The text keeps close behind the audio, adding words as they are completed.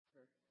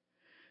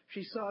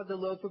She sawed the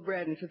loaf of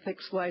bread into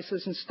thick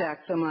slices and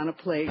stacked them on a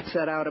plate,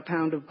 set out a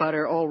pound of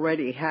butter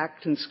already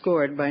hacked and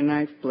scored by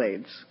knife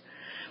blades.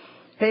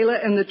 Hala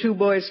and the two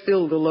boys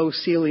filled the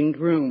low-ceilinged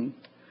room.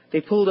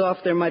 They pulled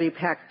off their muddy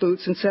packed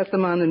boots and set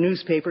them on the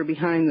newspaper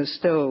behind the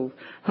stove,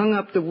 hung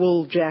up the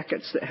wool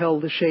jackets that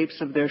held the shapes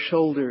of their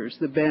shoulders,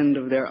 the bend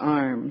of their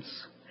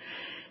arms.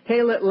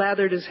 Hala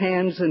lathered his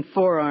hands and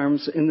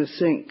forearms in the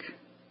sink.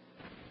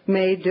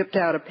 May dipped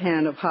out a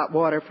pan of hot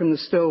water from the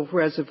stove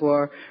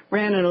reservoir,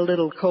 ran in a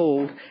little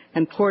cold,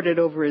 and poured it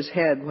over his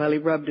head while he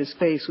rubbed his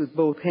face with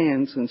both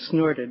hands and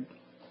snorted.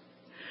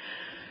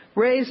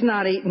 "Ray's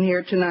not eating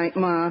here tonight,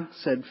 Ma,"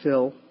 said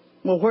Phil.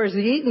 "Well, where's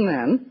he eating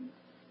then?"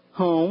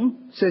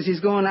 "Home. Says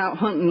he's going out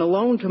hunting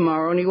alone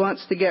tomorrow and he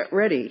wants to get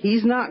ready.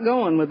 He's not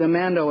going with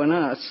Amando and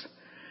us."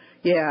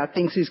 "Yeah,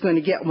 thinks he's going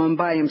to get one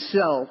by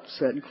himself,"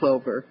 said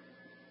Clover.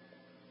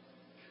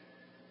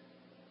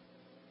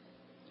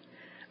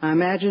 "I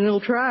imagine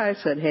he'll try,"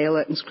 said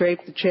Hala, and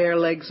scraped the chair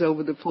legs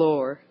over the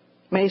floor.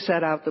 May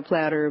set out the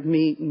platter of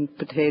meat and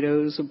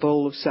potatoes, a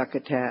bowl of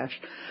succotash.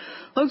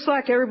 "Looks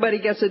like everybody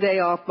gets a day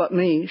off but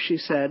me," she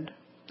said.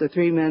 The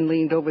three men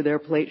leaned over their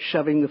plates,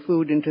 shoving the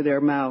food into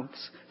their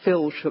mouths.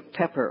 Phil shook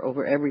pepper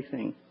over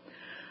everything.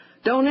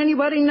 "Don't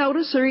anybody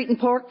notice they're eating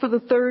pork for the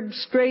third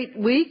straight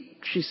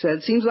week?" she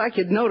said. "Seems like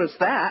you'd notice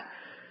that."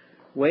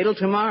 "Wait till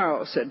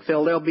tomorrow," said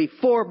Phil. "There'll be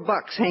 4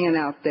 bucks hanging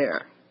out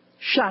there."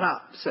 "Shut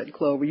up," said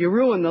Clover. "You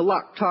ruin the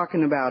luck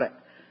talking about it."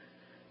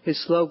 His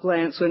slow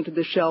glance went to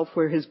the shelf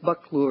where his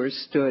buck lures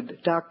stood,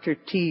 Dr.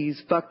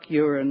 T's buck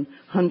urine,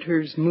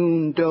 Hunter's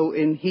moon doe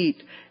in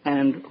heat,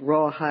 and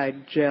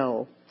rawhide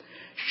gel.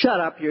 "Shut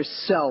up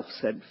yourself,"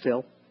 said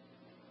Phil.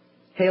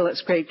 Hala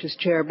scraped his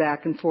chair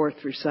back and forth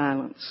for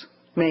silence.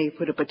 May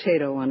put a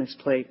potato on his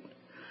plate.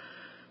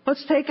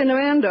 "What's taking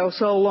Amando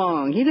so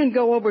long? He didn't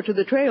go over to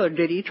the trailer,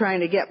 did he, trying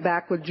to get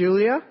back with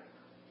Julia?"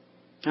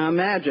 "I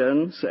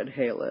imagine," said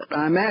Hala,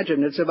 "I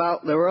imagine it's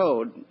about the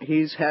road.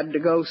 He's had to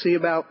go see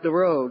about the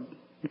road.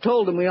 I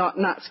told him we ought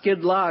not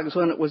skid logs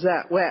when it was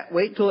that wet.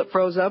 Wait till it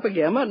froze up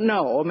again. But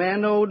no,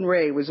 Amando and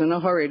Ray was in a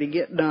hurry to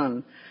get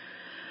done."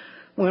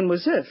 "When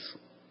was this?"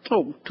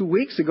 "Oh, 2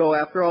 weeks ago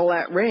after all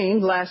that rain.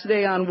 Last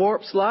day on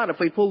Warp's lot if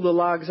we pulled the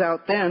logs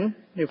out then.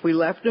 If we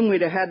left them,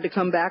 we'd have had to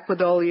come back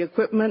with all the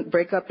equipment,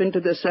 break up into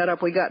the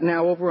setup we got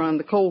now over on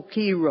the Coal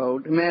Key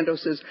Road. Amando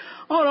says,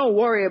 'Oh, don't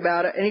worry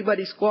about it.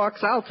 Anybody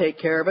squawks, I'll take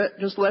care of it.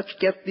 Just let's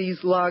get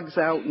these logs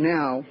out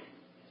now.'"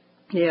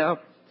 "Yeah,"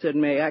 said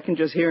May. "I can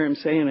just hear him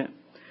saying it."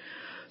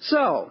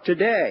 "So,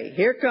 today,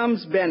 here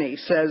comes Benny.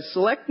 Says,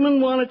 'Selectmen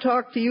want to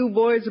talk to you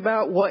boys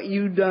about what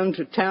you done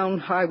to Town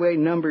Highway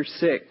number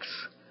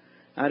 6.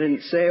 I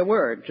didn't say a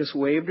word, just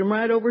waved him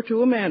right over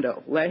to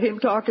Amando. Let him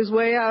talk his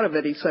way out of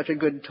it, he's such a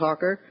good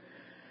talker.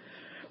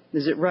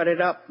 "Is it rutted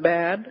up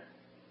bad?"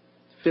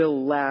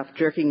 Phil laughed,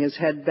 jerking his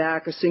head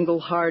back, a single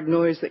hard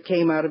noise that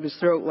came out of his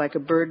throat like a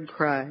bird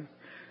cry.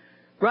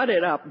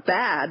 "Rutted up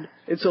bad?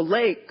 It's a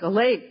lake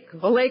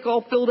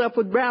all filled up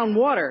with brown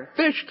water.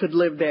 Fish could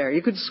live there.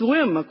 You could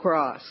swim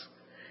across."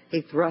 He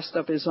thrust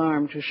up his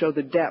arm to show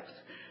the depth,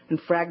 and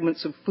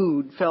fragments of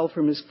food fell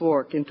from his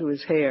fork into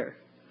his hair.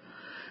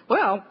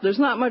 "Well, there's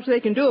not much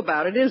they can do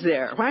about it, is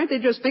there? Why don't they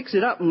just fix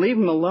it up and leave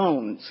him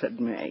alone?" said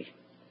May.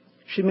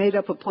 She made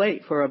up a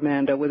plate for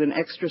Amanda with an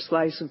extra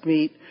slice of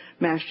meat,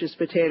 mashed his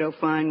potato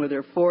fine with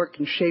her fork,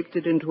 and shaped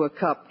it into a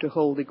cup to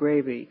hold the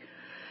gravy.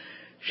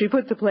 She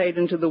put the plate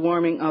into the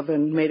warming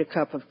oven, made a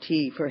cup of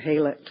tea for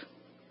Halet.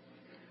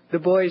 The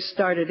boys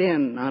started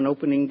in on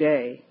opening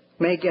day.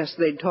 May guessed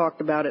they'd talked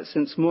about it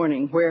since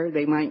morning, where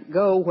they might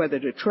go, whether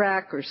to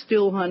track or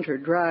still hunt or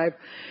drive,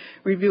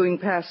 reviewing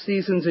past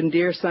seasons and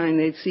deer sign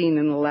they'd seen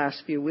in the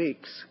last few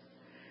weeks.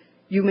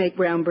 "You make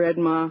brown bread,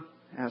 Ma?"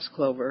 asked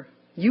Clover.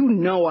 "You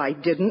know I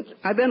didn't.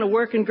 I've been a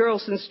working girl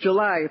since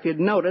July, if you'd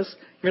notice.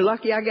 You're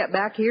lucky I got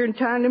back here in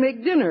time to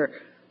make dinner.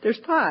 There's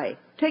pie.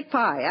 Take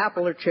pie,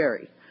 apple or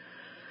cherry."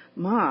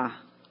 "Ma,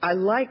 I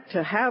like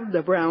to have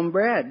the brown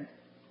bread.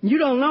 You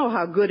don't know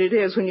how good it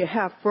is when you're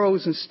half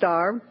froze and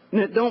starved,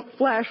 and it don't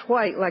flash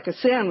white like a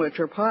sandwich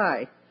or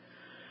pie."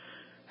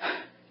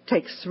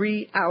 "Takes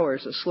 3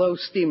 hours of slow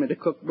steaming to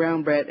cook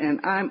brown bread,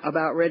 and I'm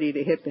about ready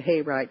to hit the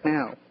hay right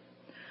now."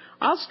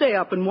 "I'll stay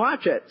up and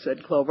watch it,"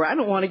 said Clover. "I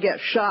don't want to get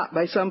shot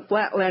by some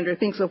flatlander who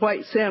thinks a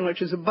white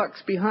sandwich is a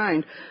buck's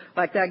behind,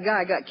 like that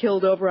guy got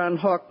killed over on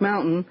Hawk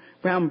Mountain.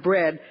 Brown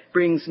bread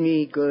brings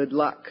me good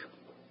luck."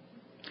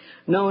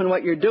 "Knowing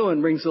what you're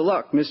doing brings the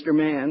luck, Mr.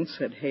 Man,"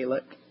 said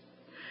Halet.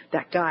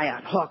 "That guy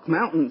on Hawk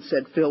Mountain,"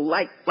 said Phil,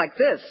 like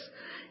this.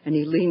 And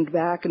he leaned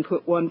back and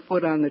put one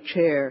foot on the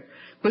chair,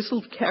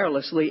 whistled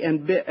carelessly,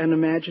 and bit an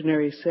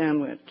imaginary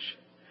sandwich.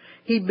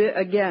 He bit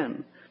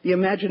again. The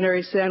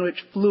imaginary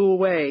sandwich flew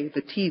away,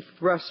 the teeth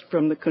thrust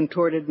from the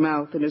contorted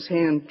mouth, and his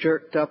hand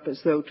jerked up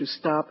as though to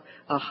stop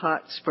a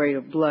hot spray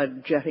of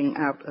blood jetting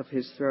out of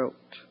his throat.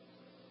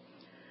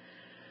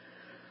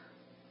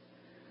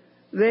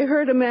 They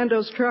heard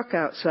Amando's truck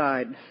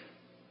outside,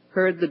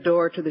 heard the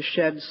door to the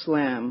shed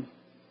slam.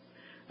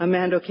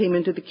 Amando came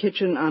into the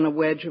kitchen on a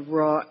wedge of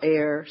raw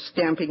air,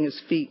 stamping his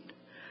feet.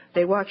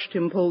 They watched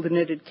him pull the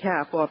knitted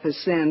cap off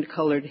his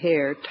sand-colored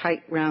hair,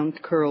 tight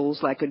round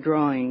curls like a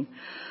drawing.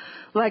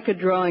 Like a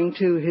drawing,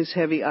 too, his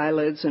heavy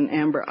eyelids and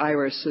amber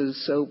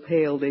irises, so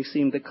pale they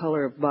seemed the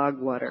color of bog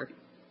water.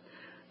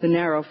 The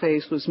narrow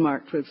face was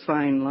marked with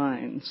fine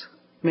lines.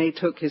 May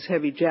took his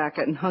heavy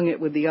jacket and hung it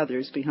with the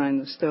others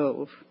behind the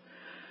stove.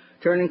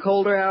 "Turning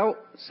colder out?"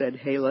 said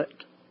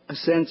Haylett. A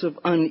sense of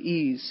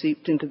unease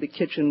seeped into the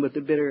kitchen with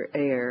the bitter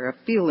air,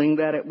 a feeling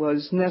that it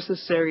was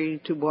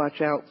necessary to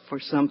watch out for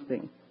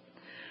something.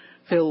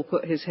 Phil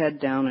put his head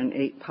down and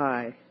ate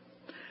pie.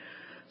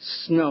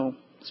 "Snow.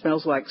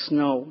 Smells like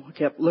snow. I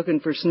kept looking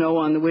for snow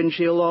on the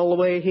windshield all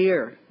the way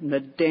here, and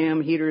the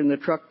damn heater in the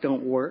truck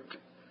don't work."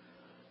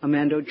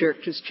 Amando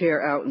jerked his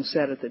chair out and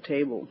sat at the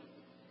table.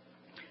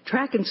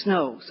 "Tracking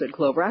snow," said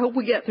Clover. "I hope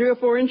we get 3 or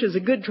 4 inches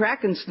of good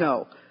tracking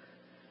snow."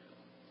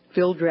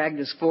 Phil dragged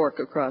his fork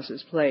across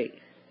his plate.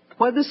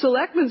 "What'd the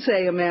selectmen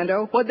say,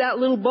 Amando? What'd that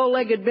little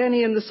bow-legged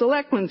Benny and the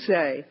selectmen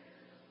say?"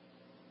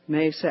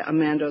 May set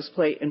Amando's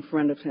plate in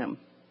front of him.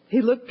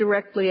 He looked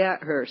directly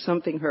at her,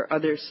 something her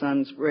other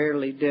sons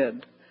rarely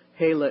did.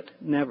 Haylett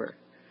never.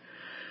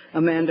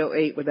 Amando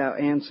ate without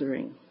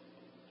answering.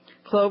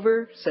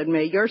 "Clover," said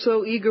May, "you're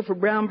so eager for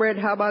brown bread,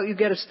 how about you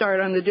get a start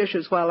on the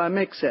dishes while I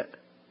mix it?"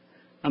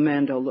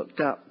 Amando looked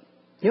up.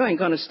 "You ain't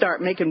going to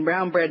start making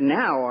brown bread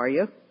now, are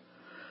you?"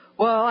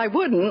 "Well, I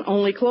wouldn't,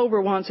 only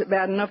Clover wants it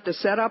bad enough to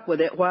set up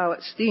with it while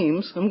it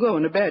steams. I'm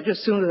going to bed just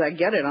as soon as I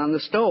get it on the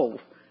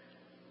stove."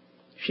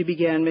 She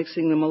began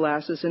mixing the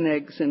molasses and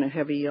eggs in a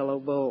heavy yellow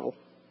bowl.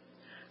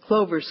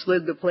 Clover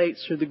slid the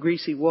plates through the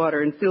greasy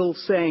water, and Phil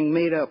sang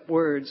made-up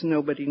words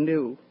nobody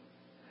knew.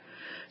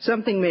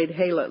 Something made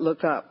Haylett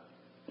look up.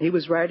 He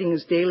was writing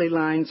his daily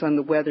lines on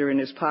the weather in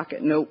his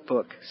pocket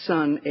notebook.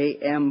 Sun,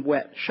 a.m.,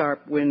 wet,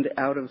 sharp wind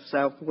out of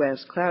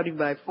southwest, cloudy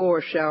by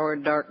 4, shower,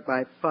 dark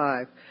by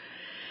 5.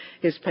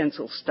 His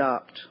pencil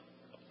stopped.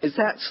 "Is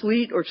that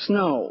sleet or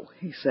snow?"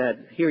 he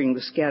said, hearing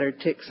the scattered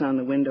ticks on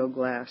the window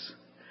glass.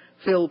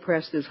 Phil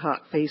pressed his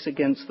hot face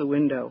against the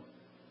window.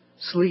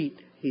 "Sleet,"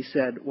 he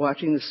said,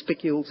 watching the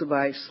spicules of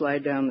ice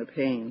slide down the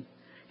pane.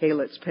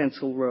 Haylett's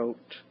pencil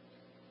wrote.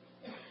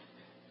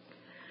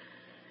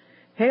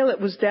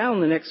 Haylett was down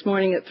the next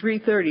morning at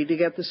 3:30 to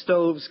get the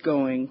stoves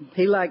going.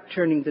 He liked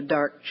turning the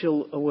dark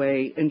chill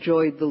away,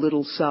 enjoyed the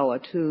little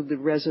solitude, the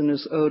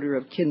resinous odor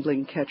of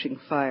kindling catching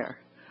fire.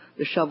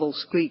 The shovel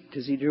squeaked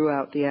as he drew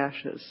out the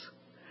ashes.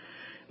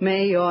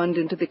 May yawned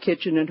into the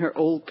kitchen in her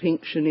old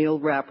pink chenille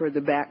wrapper,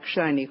 the back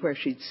shiny where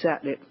she'd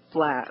sat it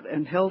flat,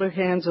 and held her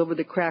hands over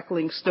the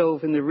crackling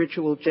stove in the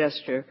ritual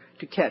gesture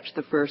to catch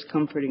the first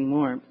comforting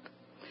warmth.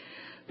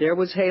 There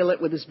was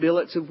Haylett with his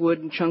billets of wood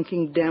and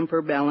chunking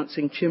damper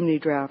balancing chimney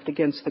draft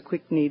against the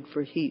quick need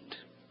for heat.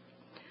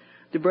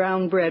 The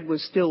brown bread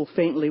was still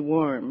faintly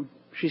warm.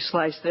 She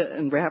sliced it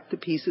and wrapped the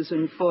pieces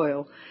in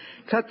foil,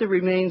 cut the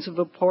remains of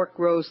a pork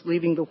roast,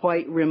 leaving the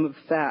white rim of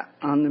fat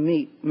on the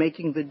meat,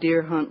 making the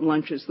deer hunt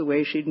lunches the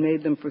way she'd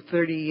made them for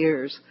 30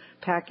 years,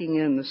 packing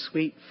in the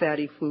sweet,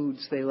 fatty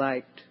foods they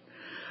liked.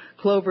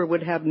 Clover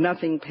would have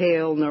nothing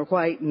pale nor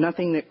white,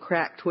 nothing that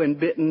cracked when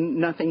bitten,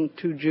 nothing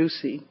too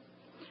juicy.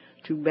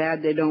 "Too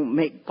bad they don't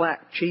make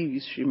black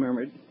cheese," she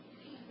murmured.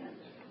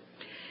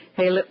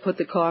 Haylett put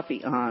the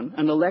coffee on,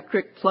 an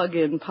electric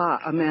plug-in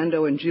pot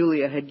Amando and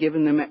Julia had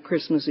given them at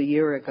Christmas a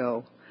year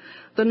ago.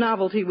 The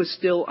novelty was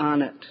still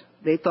on it.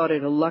 They thought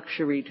it a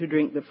luxury to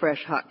drink the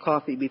fresh hot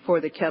coffee before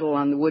the kettle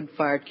on the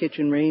wood-fired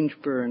kitchen range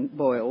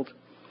boiled.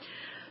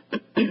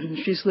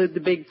 She slid the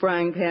big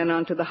frying pan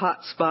onto the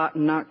hot spot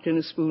and knocked in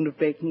a spoon of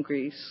bacon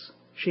grease.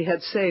 She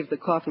had saved the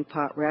coffee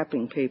pot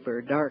wrapping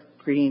paper, dark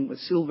green with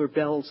silver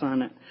bells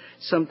on it,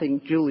 something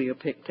Julia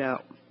picked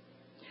out.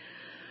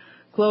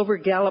 Clover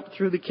galloped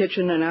through the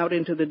kitchen and out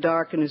into the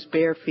dark in his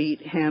bare feet,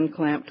 hand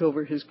clamped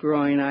over his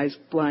groin, eyes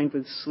blind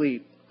with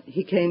sleep.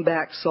 He came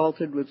back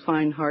salted with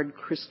fine hard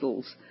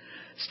crystals.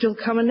 "Still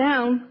coming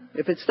down.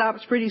 If it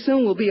stops pretty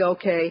soon, we'll be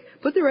okay.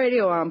 Put the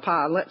radio on,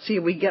 Pa, and let's see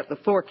if we get the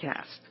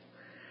forecast."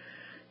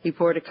 He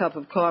poured a cup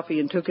of coffee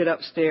and took it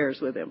upstairs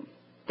with him.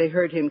 They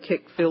heard him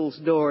kick Phil's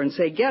door and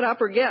say, "Get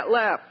up or get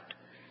left."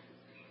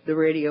 The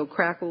radio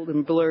crackled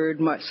and blurred,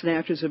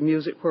 snatches of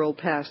music whirled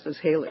past as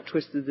Haylett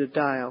twisted the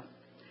dial.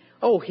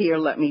 "Oh, here,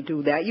 let me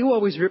do that. You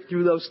always rip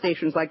through those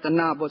stations like the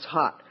knob was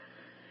hot."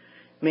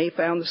 May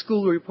found the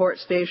school report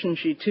station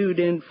she tuned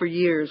in for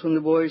years when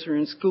the boys were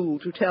in school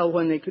to tell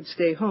when they could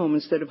stay home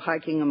instead of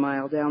hiking a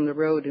mile down the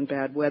road in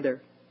bad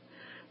weather.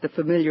 The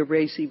familiar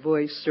racy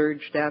voice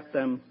surged at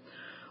them.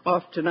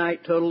 "Off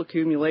tonight, total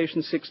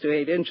accumulation 6 to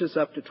 8 inches,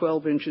 up to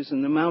 12 inches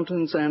in the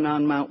mountains, and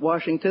on Mount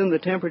Washington, the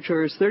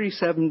temperature is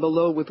 37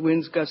 below with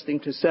winds gusting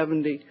to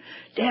 70.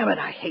 Damn it,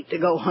 I hate to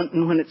go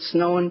hunting when it's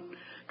snowing.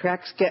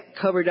 Tracks get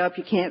covered up,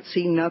 you can't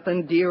see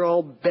nothing, deer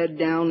all bed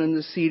down in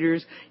the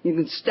cedars. You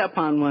can step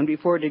on one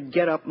before it'd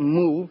get up and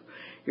move.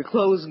 Your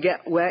clothes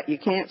get wet, you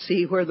can't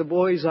see where the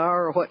boys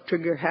are or what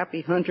trigger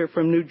happy hunter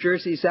from New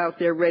Jersey's out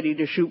there ready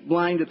to shoot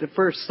blind at the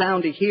first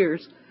sound he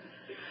hears."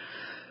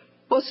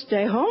 "Well,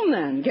 stay home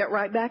then. Get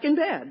right back in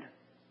bed."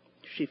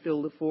 She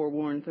filled the 4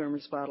 worn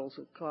thermos bottles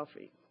with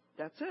coffee.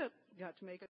 "That's it. got to make a